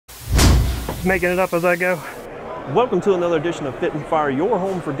making it up as I go. Welcome to another edition of Fit and Fire, your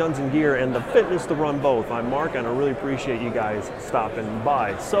home for guns and gear and the fitness to run both. I'm Mark, and I really appreciate you guys stopping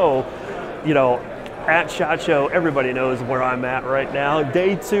by. So, you know, at SHOT Show, everybody knows where I'm at right now.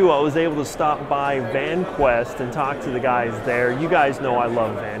 Day 2, I was able to stop by Vanquest and talk to the guys there. You guys know I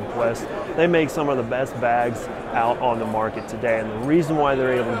love Vanquest. They make some of the best bags out on the market today, and the reason why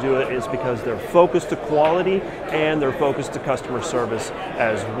they're able to do it is because they're focused to quality and they're focused to customer service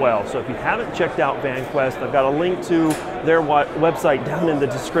as well. So if you haven't checked out Vanquest, I've got a link to their website down in the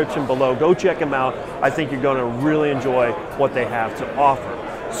description below. Go check them out. I think you're going to really enjoy what they have to offer.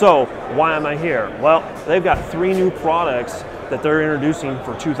 So why am I here? Well, they've got 3 new products that they're introducing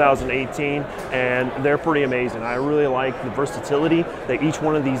for 2018, and they're pretty amazing. I really like the versatility that each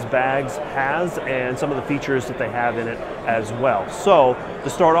one of these bags has and some of the features that they have in it as well. So to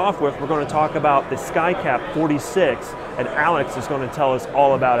start off with, we're going to talk about the SkyCap 46, and Alex is going to tell us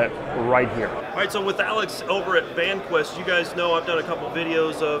all about it right here. All right, so with Alex over at Vanquest, you guys know I've done a couple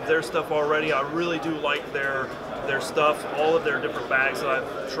videos of their stuff already. I really do like their stuff. All of their different bags that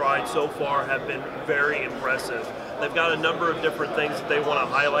I've tried so far have been very impressive. They've got a number of different things that they want to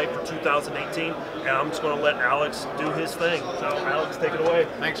highlight for 2018, and I'm just going to let Alex do his thing. So Alex, take it away.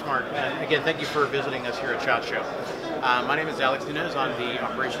 Thanks, Mark. And again, thank you for visiting us here at SHOT Show. My name is Alex Nunez. I'm the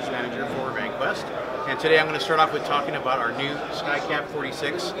operations manager for Vanquest, and today I'm going to start off with talking about our new SkyCap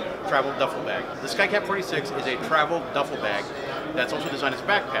 46 travel duffel bag. The SkyCap 46 is a travel duffel bag that's also designed as a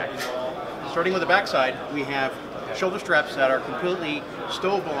backpack. Starting with the backside, we have shoulder straps that are completely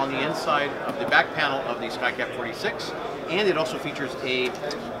stowable on the inside of the back panel of the SkyCap 46, and it also features a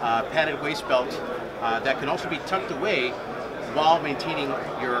padded waist belt that can also be tucked away while maintaining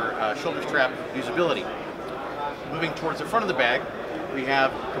your shoulder strap usability. Moving towards the front of the bag, we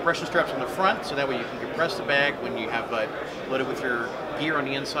have compression straps on the front, so that way you can compress the bag when you have loaded with your gear on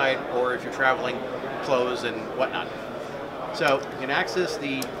the inside, or if you're traveling, clothes and whatnot. So you can access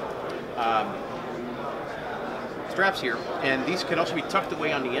the straps here, and these can also be tucked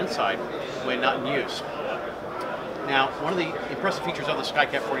away on the inside when not in use. Now, one of the impressive features of the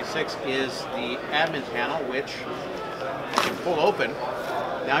SkyCap 46 is the admin panel, which you can pull open.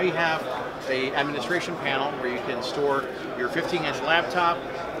 Now you have an administration panel where you can store your 15-inch laptop,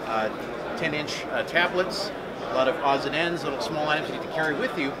 10-inch tablets, a lot of odds and ends, little small items you need to carry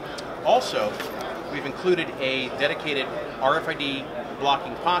with you. Also, we've included a dedicated RFID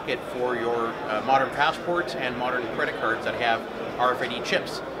blocking pocket for your modern passports and modern credit cards that have RFID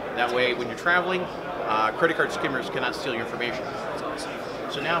chips. That way, when you're traveling, credit card skimmers cannot steal your information.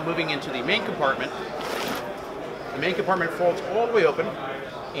 So now moving into the main compartment. The main compartment folds all the way open,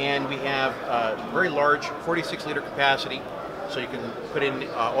 and we have a very large 46-liter capacity, so you can put in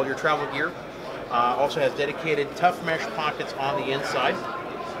all your travel gear. Also has dedicated tough mesh pockets on the inside,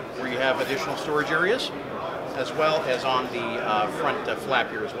 where you have additional storage areas, as well as on the front flap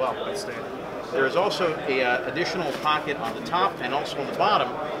here as well. There is also an additional pocket on the top and also on the bottom,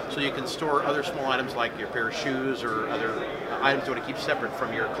 so you can store other small items like your pair of shoes or other items you want to keep separate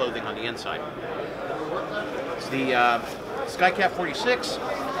from your clothing on the inside. So the SkyCap 46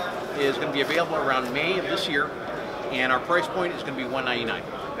 is going to be available around May of this year, and our price point is going to be $199.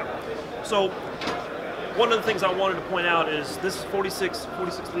 So one of the things I wanted to point out is this is 46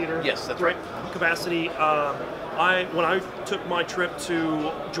 liter. Yes, that's right. Capacity. When I took my trip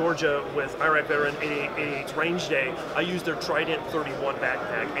to Georgia with Iraq Veteran 88's Range Day, I used their Trident 31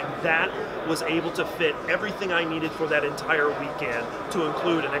 backpack, and that was able to fit everything I needed for that entire weekend, to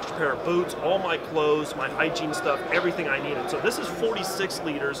include an extra pair of boots, all my clothes, my hygiene stuff, everything I needed. So this is 46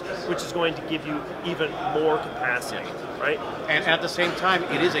 liters, which is going to give you even more capacity, right? And at the same time,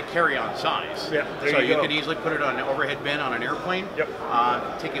 it is a carry-on size. Yeah, so you can easily put it on an overhead bin on an airplane,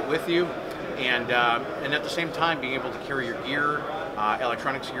 take it with you, and at the same time being able to carry your gear,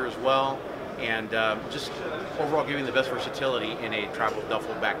 electronics gear as well, and just overall giving the best versatility in a travel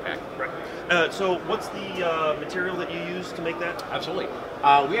duffel backpack. Right. So what's the material that you use to make that? Absolutely.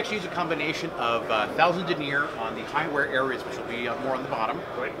 We actually use a combination of 1000 denier on the high wear areas, which will be more on the bottom.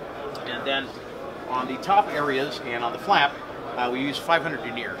 Right. And then on the top areas and on the flap, we use 500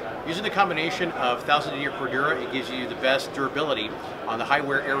 denier. Using the combination of 1000 denier Cordura, it gives you the best durability on the high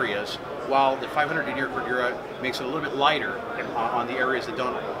wear areas, while the 500 denier Cordura makes it a little bit lighter on the areas that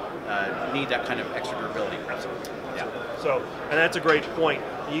don't need that kind of extra durability. Absolutely. Yeah. So, and that's a great point.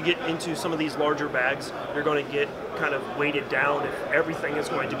 You get into some of these larger bags, you're going to get kind of weighted down if everything is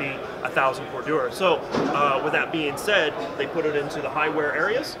going to be 1,000 cordura. So, with that being said, they put it into the high wear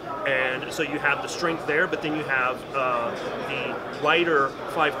areas, and so you have the strength there, but then you have the lighter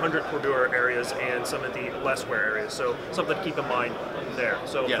 500 cordura areas and some of the less wear areas. So, something to keep in mind there.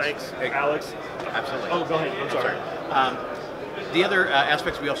 So, yes. Thanks, Alex. Absolutely. Oh, go ahead. I'm sorry. The other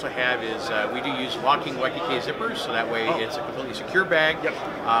aspects we also have is we do use locking YKK zippers, so that way it's a completely secure bag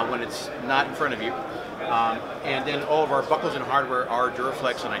when it's not in front of you. And then all of our buckles and hardware are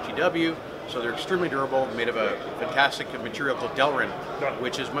Duraflex and ITW, so they're extremely durable, made of a fantastic material called Delrin,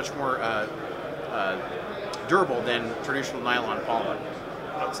 which is much more durable than traditional nylon polymer.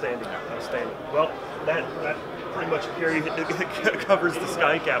 Outstanding, outstanding. Well, that pretty much covers the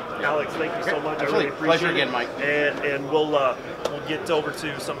SkyCap. Alex, thank you so much. Absolutely. I really appreciate Pleasure it. again, Mike. And we'll get over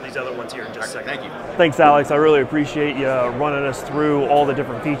to some of these other ones here in just a second. Thank you. Thanks, Alex. I really appreciate you running us through all the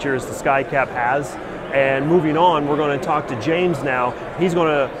different features the SkyCap has. And moving on, we're going to talk to James now. He's going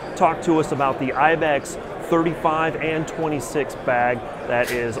to talk to us about the Ibex 35 and 26 bag that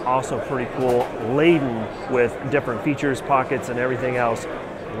is also pretty cool, laden with different features, pockets, and everything else.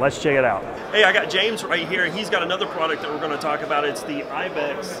 Let's check it out. Hey, I got James right here, and he's got another product that we're going to talk about. It's the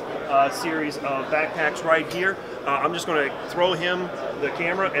Ibex series of backpacks right here. I'm just going to throw him the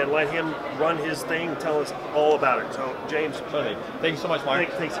camera and let him run his thing and tell us all about it. So, James. Certainly. Thank you so much, Mark.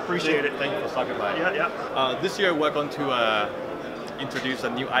 Thanks, appreciate it. Thank you for stopping by. Yeah. This year, we're going to introduce a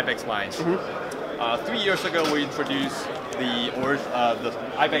new Ibex line. 3 years ago, we introduced the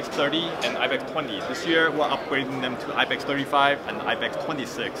Ibex 30 and Ibex 20. This year, we're upgrading them to Ibex 35 and Ibex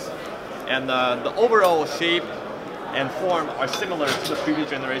 26. And the overall shape and form are similar to the previous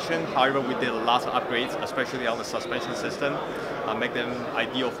generation. However, we did lots of upgrades, especially on the suspension system, make them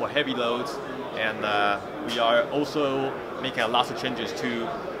ideal for heavy loads. And we are also making lots of changes to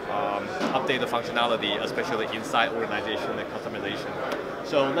update the functionality, especially inside organization and customization.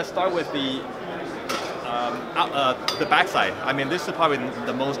 So let's start with the backside. I mean, this is probably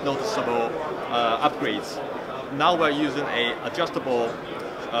the most noticeable upgrades. Now we're using a adjustable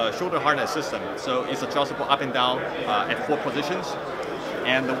shoulder harness system, so it's adjustable up and down at 4 positions.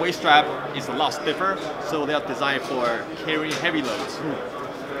 And the waist strap is a lot stiffer, so they are designed for carrying heavy loads.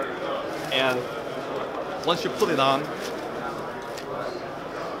 And once you put it on,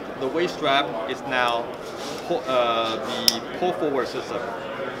 the waist strap is now the pull forward system,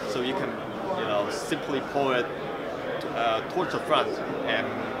 so you can simply pull it towards the front and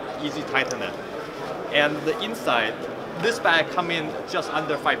easy tighten it. And the inside, this bag comes in just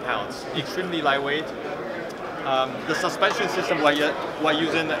under 5 pounds, extremely lightweight. The suspension system, we're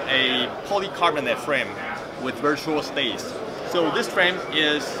using a polycarbonate frame with virtual stays. So this frame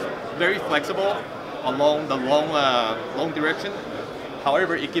is very flexible along the long direction.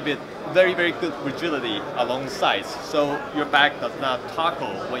 However, it gives it very, very good rigidity along the sides. So your bag does not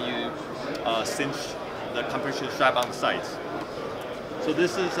toggle when you cinch the compression strap on the sides. So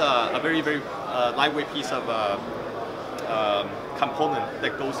this is a very, very lightweight piece of component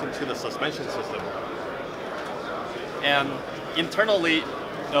that goes into the suspension system. And internally,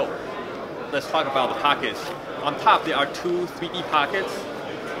 let's talk about the pockets. On top, there are 2 3D pockets,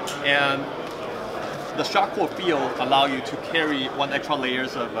 and the shock core field allow you to carry 1 extra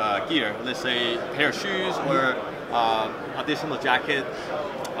layers of gear. Let's say a pair of shoes or additional jacket,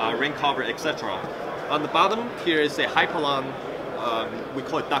 rain cover, etc. On the bottom here is a Hypalon, we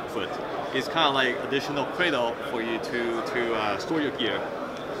call it duck foot. It's kind of like additional cradle for you to store your gear.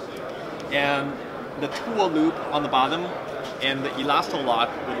 And the tool loop on the bottom and the elasto lock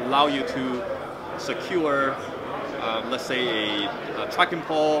would allow you to secure, let's say, a tracking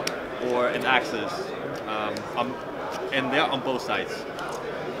pole or an axis, and they're on both sides.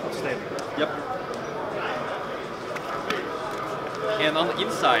 Outstanding. Yep. And on the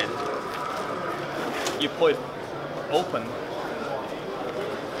inside, you pull it open.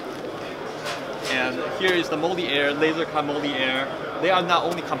 And here is the Molly Air, laser cut Molly Air. They are not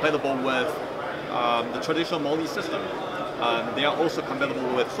only compatible with the traditional Molly system, they are also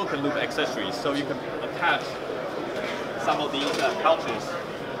compatible with hook and loop accessories. So you can attach some of these pouches.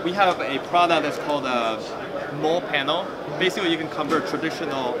 We have a product that's called a Mole panel. Basically, you can convert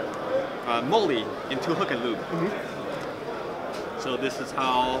traditional Molly into hook and loop. So this is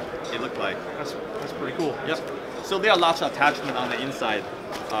how it looks like. That's pretty cool. Yep. So there are lots of attachments on the inside,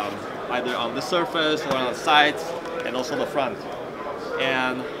 either on the surface or on the sides, and also the front.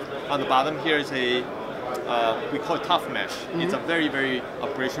 And on the bottom here is a, we call it tough mesh. It's a very, very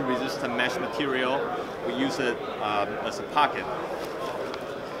abrasion resistant mesh material. We use it as a pocket.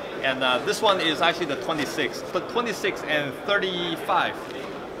 And this one is actually the 26, but 26 and 35.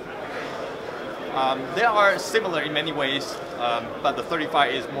 They are similar in many ways, but the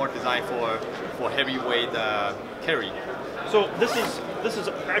 35 is more designed for heavyweight carry. So this is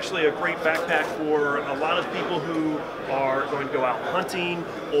actually a great backpack for a lot of people who are going to go out hunting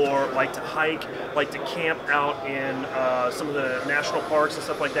or like to hike, like to camp out in some of the national parks and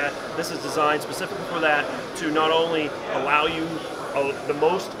stuff like that. This is designed specifically for that, to not only allow you the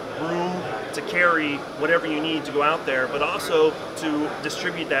most room to carry whatever you need to go out there, but also to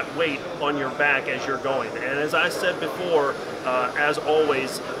distribute that weight on your back as you're going. And as I said before, as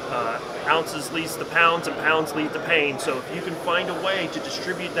always, ounces leads to pounds and pounds lead to pain. So if you can find a way to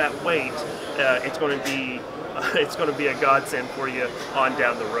distribute that weight, it's going to be a godsend for you on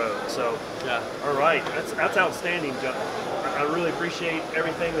down the road. So, yeah. All right, that's outstanding, John. I really appreciate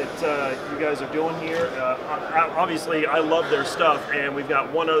everything that you guys are doing here. Obviously, I love their stuff, and we've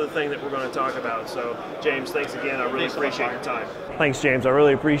got one other thing that we're going to talk about. So, James, thanks again. I really appreciate your time. Thanks, James. I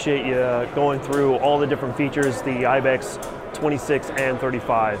really appreciate you going through all the different features the Ibex 26 and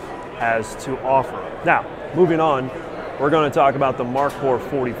 35 has to offer. Now, moving on, we're going to talk about the Markor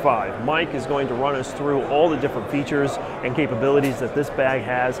 45. Mike is going to run us through all the different features and capabilities that this bag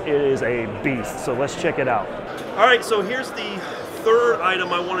has. It is a beast, so let's check it out. All right, so here's the third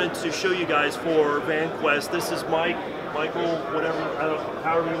item I wanted to show you guys for Vanquest. This is Michael, whatever,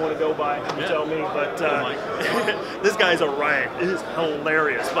 however you want to go by, you tell me. But this guy's a riot. It is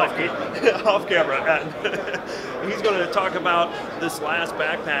hilarious. But off camera, he's going to talk about this last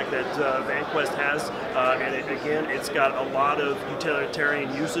backpack that Vanquest has, and again, it's got a lot of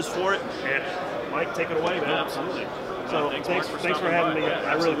utilitarian uses for it. And Mike, take it away, man. Yeah, absolutely. So thanks for having me.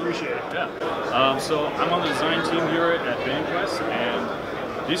 I really appreciate it. Yeah. So I'm on the design team here at Vanquest,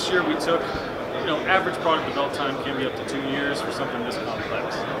 and this year we took, average product development time can be up to 2 years for something this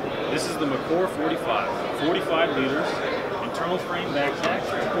complex. This is the Markor 45 liters, internal frame backpack,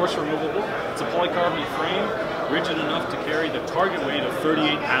 of course removable. It's a polycarbonate frame, rigid enough to carry the target weight of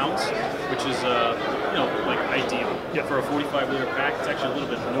 38 pounds, which is, like ideal for a 45-liter pack. It's actually a little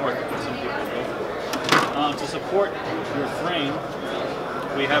bit north of what some people go for. To support your frame,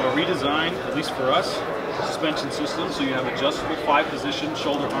 we have a redesign, at least for us, suspension system. So you have adjustable 5-position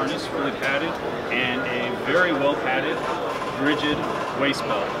shoulder harness, fully padded, and a very well padded, rigid waist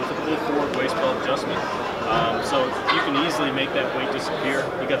belt with a pull forward waist belt adjustment. So you can easily make that weight disappear.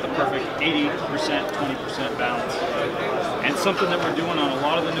 You got the perfect 80%, 20% balance. And something that we're doing on a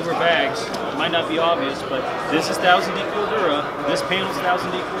lot of the newer bags, it might not be obvious, but this is 1000D Cordura, this panel's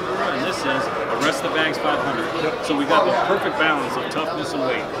 1000D Cordura, and this is the rest of the bag's 500. So we got the perfect balance of toughness and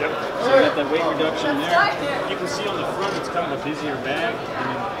weight. So we got that weight reduction there. You can see on the front it's kind of a busier bag than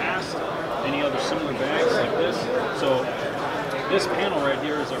in the past, any other similar bags like this. So this panel right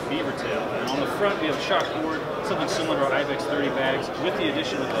here is our beaver tail, and on the front we have a shock board, something similar to our Ibex 30 bags, with the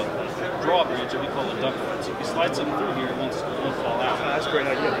addition of a drawbridge that we call a duckboard. So if you slide something through here, it won't fall out. That's a great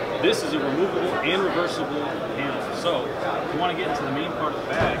idea. This is a removable and reversible panel. So if you want to get into the main part of the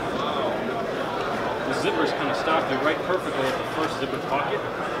bag, the zippers kind of stop you right perfectly at the first zipper pocket.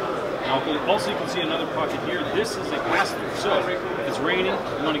 Also, you can see another pocket here. This is a pass-through. So if it's raining,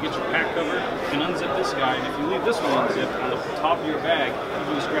 you want to get your pack cover, you can unzip this guy, and if you leave this one unzipped on the top of your bag, you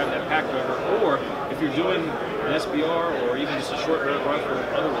can just grab that pack cover. Or if you're doing an SBR or even just a short barrel rifle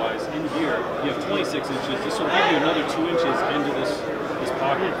otherwise in gear, you have 26 inches. This will give you another 2 inches into this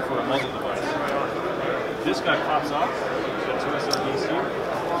pocket for a muzzle device. This guy pops off. Got 2 SLBs here.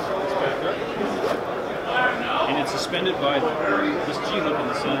 It's back up. And it's suspended by this G-hook in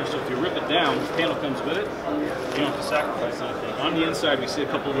the center, so if you rip it down, the panel comes with it. You don't have to sacrifice anything. On the inside, we see a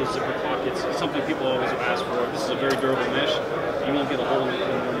couple of those zipper pockets. It's something people always have asked for. This is a very durable mesh. You won't get a hole in it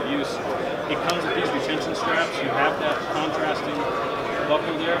when use. It comes with these retention straps. You have that contrasting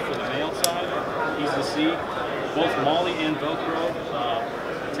buckle there for the male side. Easy to see. Both Molly and Velcro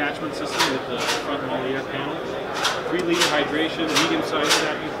attachment system with the front Molly air panel. 3-liter hydration, medium-sized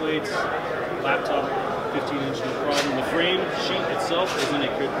stacking plates, laptop 15-inch, no problem. The frame sheet itself is in a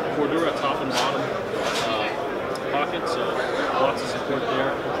Cordura top and bottom pocket, so lots of support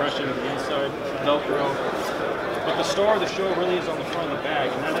there. Compression on the inside, Velcro. But the star of the show really is on the front of the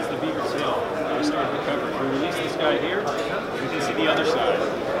bag, and that is the beaver tail that we started to cover. We release this guy here, you can see the other side.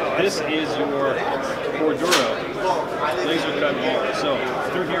 This is your Cordura laser cut mold. So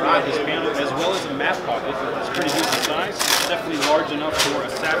through here we have this panel as well as a map pocket. It's pretty decent size. It's definitely large enough for a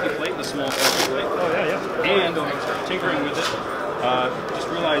SAPI plate, the small SAPI plate. And tinkering with it, just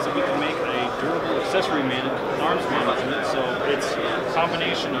realized that we can make a durable accessory arms management. So it's a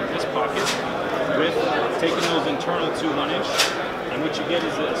combination of this pocket with taking those internal 2 1-inch And what you get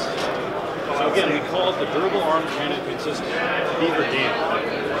is this. So again, we call it the durable arms management system, beaver dam.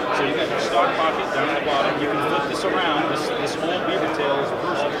 So you got your stock pocket down at the bottom. You can flip this around. This whole beaver tail is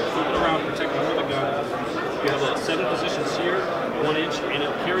versatile. Flip it around, protect under the gun. You have a 7 positions here, 1 inch, and it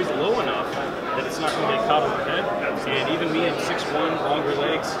carries low enough that it's not going to get caught on the head. And even me at 6'1", longer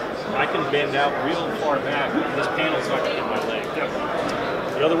legs, I can bend out real far back, and this panel's not going to hit my leg.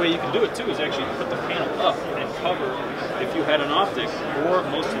 The other way you can do it too is actually put the panel up and cover if you had an optic or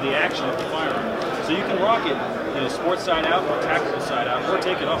most of the action of the firearm. So you can rock it, sports side out or tactical side out, or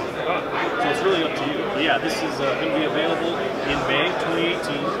take it off. So it's really up to you. But yeah, this is going to be available in May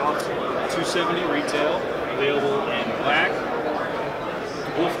 2018. $270 retail, available in black,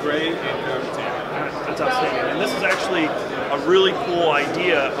 wolf gray, and carbon tan. That's outstanding. And this is actually a really cool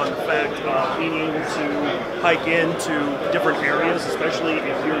idea on the fact of being able to hike into different areas, especially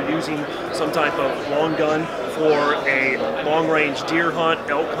if you're using some type of long gun for a long-range deer hunt,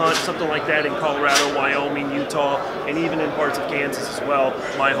 elk hunt, something like that in Colorado, Wyoming, Utah, and even in parts of Kansas as well,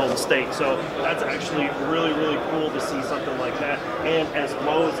 my home state. So that's actually really, really cool to see something like that. And as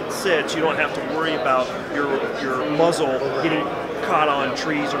low as it sits, you don't have to worry about your muzzle getting caught on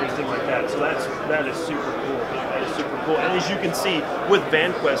trees or anything like that. So that is super cool. That is super cool. And as you can see with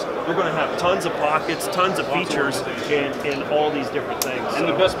Vanquest, they're going to have tons of pockets, tons of features in all these different things. And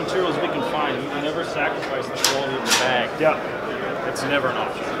the best materials we can find. We can never sacrifice the quality of the bag. Yeah. It's never an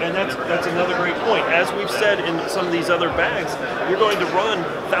option. And that's another great point. As we've said in some of these other bags, you're going to run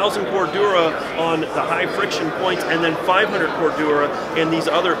 1,000 Cordura on the high friction points and then 500 Cordura in these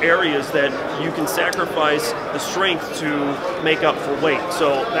other areas that you can sacrifice the strength to make up for weight.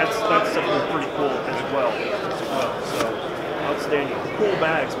 So that's something pretty cool as well. So outstanding. Cool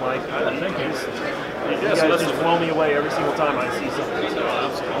bags, Mike. Thank you. You guys just blow me away every single time I see something.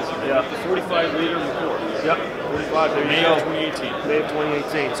 Absolutely. Yeah. The 45 liter McCord. Yep. 45. There you May go. of 2018. May of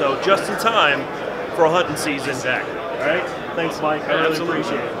 2018. So just in time for a hunting season. Exactly. All right. Thanks, Mike. I really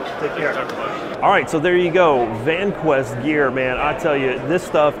appreciate it. Take care. Everybody. All right. So there you go. Vanquest gear, man. I tell you, this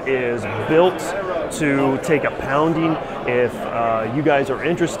stuff is built to take a pounding. If you guys are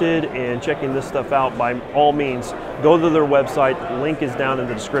interested in checking this stuff out, by all means, go to their website. Link is down in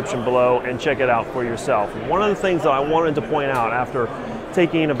the description below and check it out for yourself. One of the things that I wanted to point out after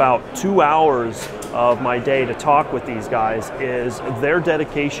taking about 2 hours of my day to talk with these guys is their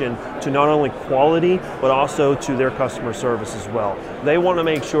dedication to not only quality but also to their customer service as well. They want to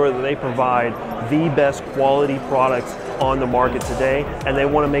make sure that they provide the best quality products on the market today, and they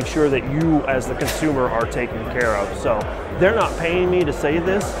want to make sure that you as the consumer are taken care of. So they're not paying me to say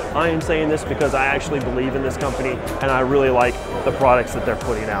this. I am saying this because I actually believe in this company and I really like the products that they're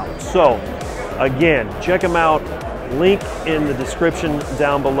putting out. So again, check them out. Link in the description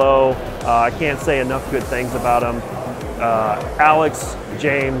down below. I can't say enough good things about them. Alex,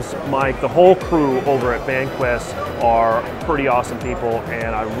 James, Mike, the whole crew over at Vanquest are pretty awesome people,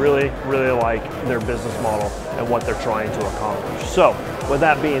 and I really, really like their business model and what they're trying to accomplish. So with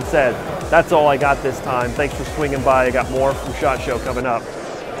that being said, that's all I got this time. Thanks for swinging by. I got more from SHOT Show coming up.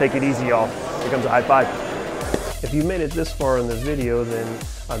 Take it easy, y'all. Here comes a high five. If you made it this far in the video, then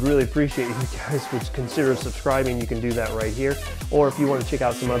I'd really appreciate you guys would consider subscribing. You can do that right here. Or if you want to check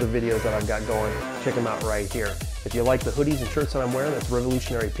out some other videos that I've got going, check them out right here. If you like the hoodies and shirts that I'm wearing, that's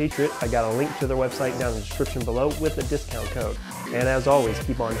Revolutionary Patriot. I got a link to their website down in the description below with a discount code. And as always,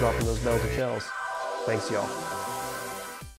 keep on dropping those bells and shells. Thanks, y'all.